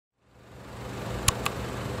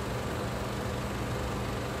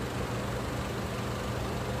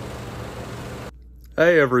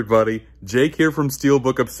Hey everybody, Jake here from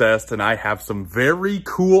Steelbook Obsessed, and I have some very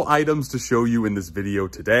cool items to show you in this video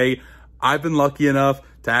today. I've been lucky enough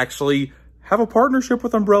to actually have a partnership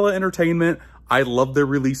with Umbrella Entertainment. I love their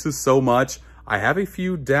releases so much. I have a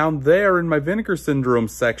few down there in my Vinegar Syndrome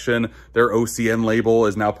section. Their OCN label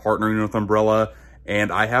is now partnering with Umbrella,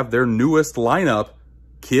 and I have their newest lineup,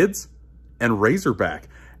 Kids and Razorback.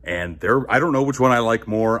 And I don't know which one I like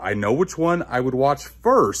more. I know which one I would watch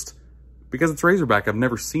first, because it's Razorback. I've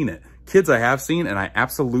never seen it. Kids I have seen and I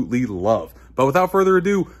absolutely love. But without further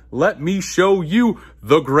ado, let me show you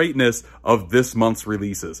the greatness of this month's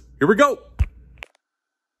releases. Here we go.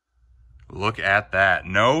 Look at that.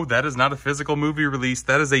 No, that is not a physical movie release.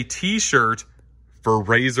 That is a t-shirt for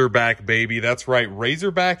Razorback, baby. That's right.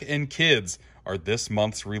 Razorback and Kids are this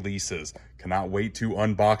month's releases. Cannot wait to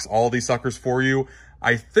unbox all these suckers for you.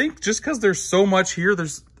 I think just because there's so much here,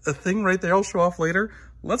 there's a thing right there I'll show off later.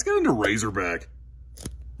 Let's get into Razorback.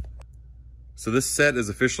 So this set is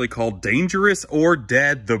officially called Dangerous or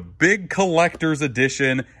Dead, the Big Collector's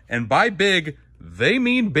Edition. And by big, they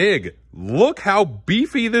mean big. Look how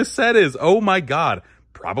beefy this set is. Oh my God.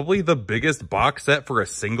 Probably the biggest box set for a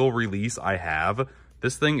single release I have.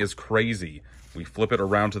 This thing is crazy. We flip it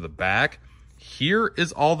around to the back. Here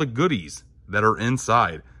is all the goodies that are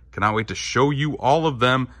inside. Cannot wait to show you all of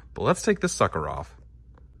them, but let's take this sucker off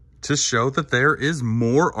to show that there is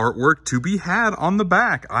more artwork to be had on the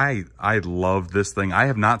back. I love this thing. I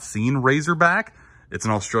have not seen Razorback. It's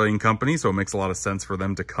an Australian company, so it makes a lot of sense for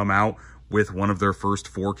them to come out with one of their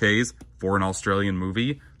first 4Ks for an Australian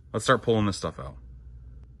movie. Let's start pulling this stuff out.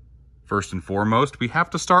 First and foremost, we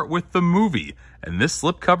have to start with the movie. And this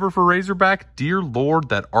slipcover for Razorback, dear Lord,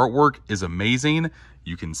 that artwork is amazing.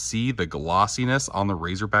 You can see the glossiness on the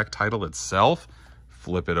Razorback title itself.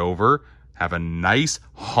 Flip it over. Have a nice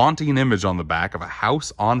haunting image on the back of a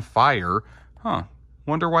house on fire.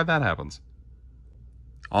 Wonder why that happens.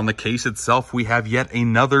 On the case itself, we have yet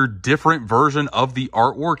another different version of the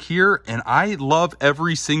artwork here, and I love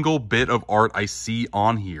every single bit of art I see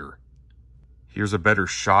on here. Here's a better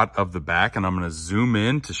shot of the back, and I'm going to zoom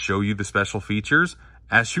in to show you the special features.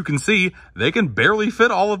 As you can see, they can barely fit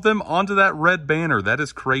all of them onto that red banner. That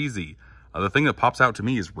is crazy. The thing that pops out to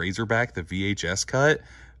me is Razorback, the VHS cut.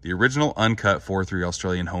 The original uncut 4:3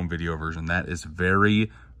 Australian home video version. That is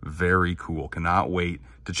very, very cool. Cannot wait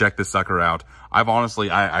to check this sucker out. I've honestly,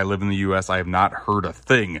 I live in the US. I have not heard a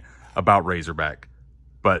thing about Razorback.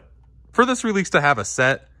 But for this release to have a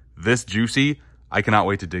set this juicy, I cannot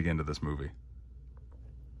wait to dig into this movie.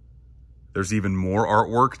 There's even more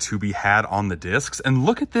artwork to be had on the discs. And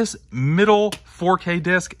look at this middle 4K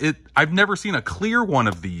disc. I've never seen a clear one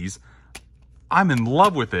of these. I'm in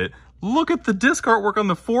love with it. Look at the disc artwork on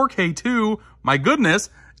the 4K too. My goodness.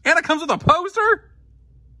 And it comes with a poster.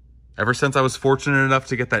 Ever since I was fortunate enough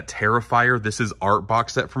to get that Terrifier This Is Art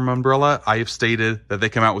box set from Umbrella, I have stated that they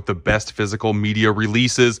come out with the best physical media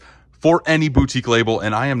releases for any boutique label,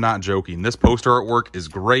 and I am not joking. This poster artwork is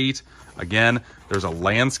great. Again, there's a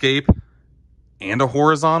landscape and a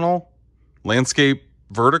horizontal. Landscape,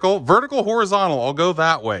 vertical, horizontal. I'll go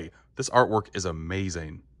that way. This artwork is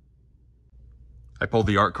amazing. I pulled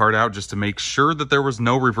the art card out just to make sure that there was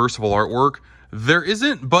no reversible artwork. There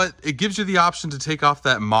isn't, but it gives you the option to take off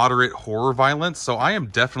that moderate horror violence, so I am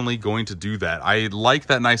definitely going to do that. I like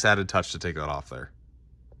that nice added touch to take that off there.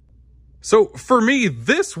 So for me,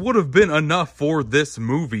 this would have been enough for this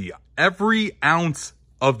movie. Every ounce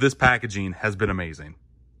of this packaging has been amazing.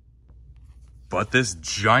 But this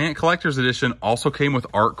giant collector's edition also came with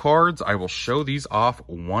art cards. I will show these off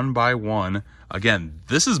one by one. Again,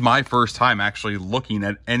 this is my first time actually looking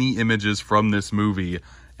at any images from this movie.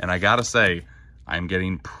 And I gotta say, I'm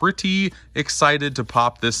getting pretty excited to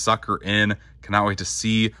pop this sucker in. Cannot wait to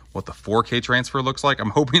see what the 4K transfer looks like.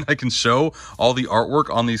 I'm hoping I can show all the artwork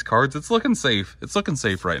on these cards. It's looking safe. It's looking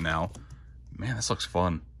safe right now. Man, this looks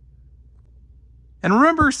fun. And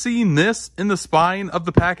remember seeing this in the spine of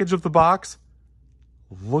the package of the box?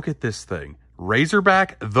 Look at this thing.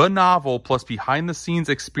 Razorback, the novel, plus behind the scenes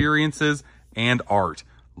experiences and art.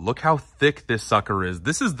 Look how thick this sucker is.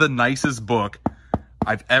 This is the nicest book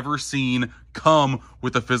I've ever seen come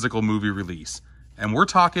with a physical movie release. And we're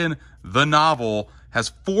talking the novel has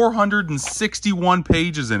 461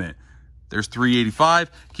 pages in it. There's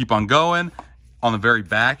 385. Keep on going. On the very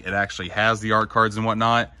back, it actually has the art cards and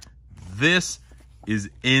whatnot. This is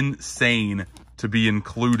insane to be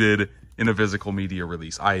included in a physical media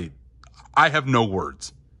release. I have no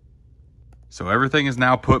words. So everything is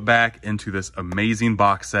now put back into this amazing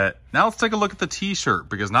box set. Now let's take a look at the t-shirt,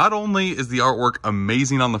 because not only is the artwork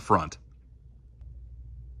amazing on the front,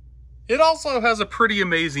 It also has a pretty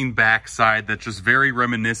amazing backside that's just very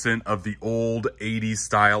reminiscent of the old 80s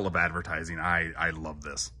style of advertising. I love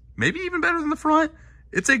this. Maybe even better than the front.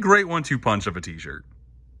 It's a great 1-2 punch of a t-shirt.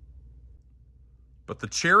 But the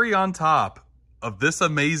cherry on top of this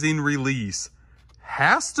amazing release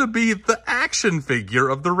has to be the action figure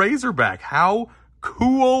of the Razorback. How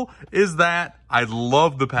cool is that? I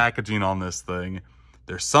love the packaging on this thing.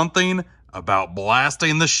 There's something about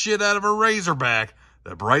blasting the shit out of a Razorback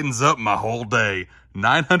that brightens up my whole day.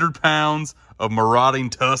 900 pounds of marauding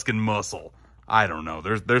tusk and muscle. I don't know.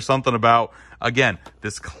 There's something about, again,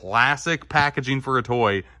 this classic packaging for a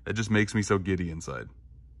toy that just makes me so giddy inside.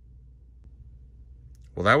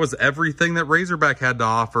 Well, that was everything that Razorback had to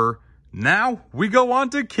offer. Now we go on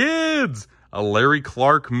to kids. A Larry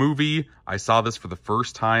Clark movie. I saw this for the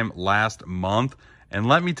first time last month. And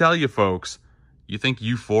let me tell you, folks, you think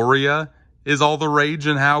Euphoria is all the rage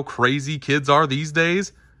and how crazy kids are these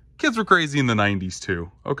days? Kids were crazy in the 90s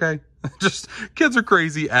too, okay? Just kids are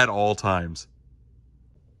crazy at all times.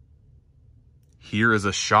 Here is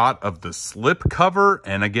a shot of the slip cover.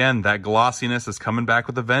 And again, that glossiness is coming back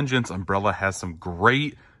with a vengeance. Umbrella has some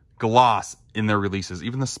great gloss in their releases.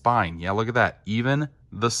 Even the spine. Yeah, look at that. Even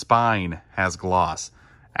the spine has gloss.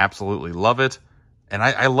 Absolutely love it. And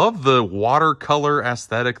I love the watercolor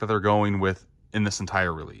aesthetic that they're going with in this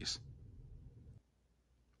entire release.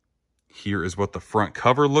 Here is what the front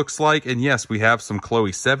cover looks like. And yes, we have some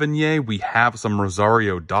Chloe Sevigny. We have some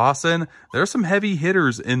Rosario Dawson. There are some heavy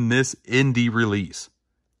hitters in this indie release.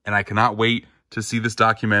 And I cannot wait to see this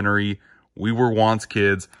documentary, We Were Once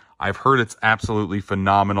Kids. I've heard it's absolutely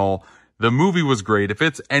phenomenal. The movie was great. If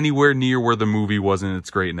it's anywhere near where the movie was in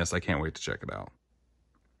its greatness, I can't wait to check it out.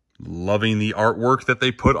 Loving the artwork that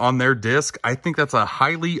they put on their disc. I think that's a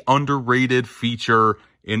highly underrated feature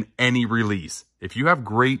in any release. If you have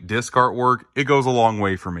great disc artwork, it goes a long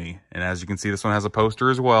way for me. And as you can see, this one has a poster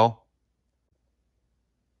as well.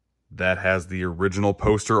 That has the original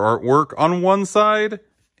poster artwork on one side,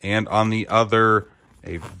 and on the other,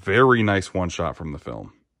 a very nice one-shot from the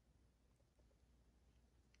film.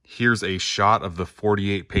 Here's a shot of the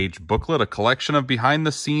 48-page booklet, a collection of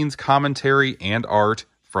behind-the-scenes commentary and art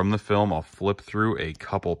from the film. I'll flip through a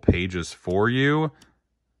couple pages for you.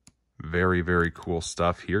 Very, very cool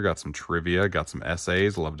stuff here. Got some trivia, got some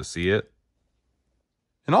essays. Love to see it.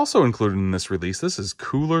 And also included in this release, this is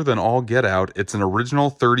cooler than all get out. It's an original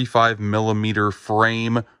 35mm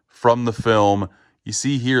frame from the film. You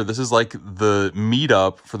see here, this is like the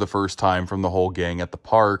meetup for the first time from the whole gang at the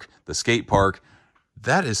park, the skate park.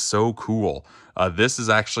 That is so cool. This is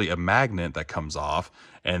actually a magnet that comes off,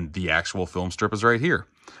 and the actual film strip is right here.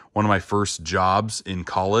 One of my first jobs in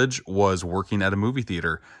college was working at a movie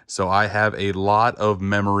theater. So I have a lot of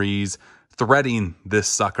memories threading this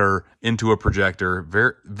sucker into a projector.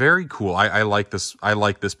 Very, very cool. I like this. I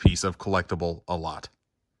like this piece of collectible a lot.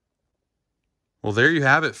 Well, there you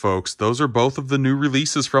have it, folks. Those are both of the new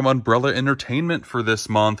releases from Umbrella Entertainment for this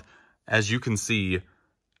month. As you can see,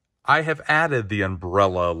 I have added the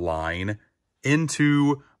Umbrella line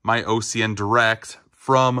into my OCN Direct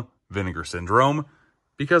from Vinegar Syndrome,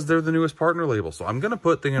 because they're the newest partner label. So I'm going to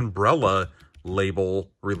put the Umbrella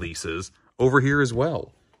label releases over here as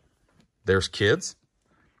well. There's kids.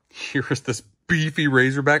 Here's this beefy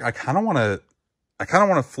Razorback. I kind of want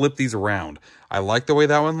to flip these around. I like the way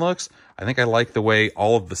that one looks. I think I like the way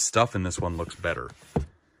all of the stuff in this one looks better.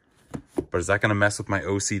 But is that going to mess with my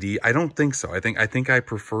OCD? I don't think so. I think I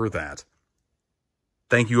prefer that.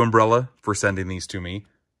 Thank you, Umbrella, for sending these to me.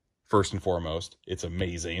 First and foremost, it's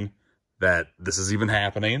amazing that this is even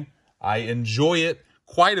happening. I enjoy it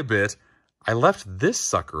quite a bit. I left this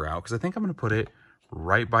sucker out because I think I'm going to put it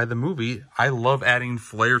right by the movie. I love adding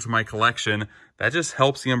flair to my collection. That just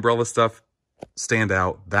helps the Umbrella stuff stand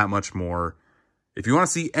out that much more. If you want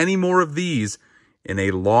to see any more of these in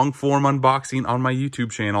a long form unboxing on my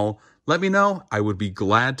YouTube channel, let me know. I would be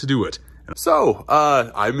glad to do it. So,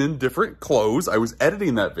 I'm in different clothes. I was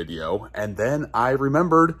editing that video, and then I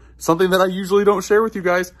remembered something that I usually don't share with you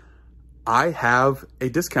guys. I have a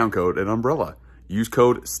discount code at Umbrella. Use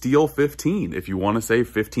code STEEL15 if you want to save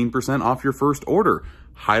 15% off your first order.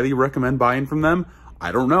 Highly recommend buying from them.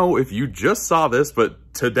 I don't know if you just saw this,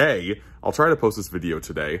 but today, I'll try to post this video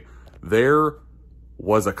today, there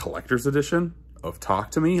was a collector's edition of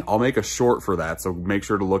Talk to Me. I'll make a short for that, so make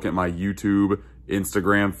sure to look at my YouTube,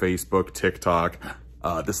 Instagram, Facebook, TikTok.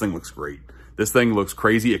 This thing looks great. This thing looks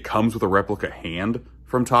crazy. It comes with a replica hand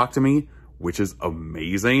from Talk to Me, which is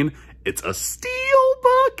amazing. It's a steel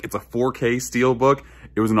book. It's a 4K steel book.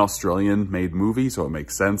 It was an Australian-made movie, so it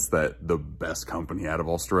makes sense that the best company out of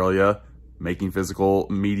Australia making physical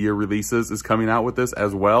media releases, is coming out with this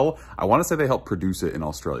as well. I want to say they helped produce it in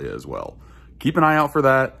Australia as well. Keep an eye out for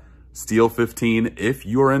that. Steel 15, if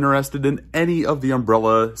you are interested in any of the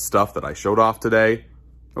umbrella stuff that I showed off today.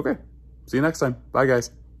 Okay, see you next time. Bye,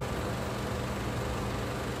 guys.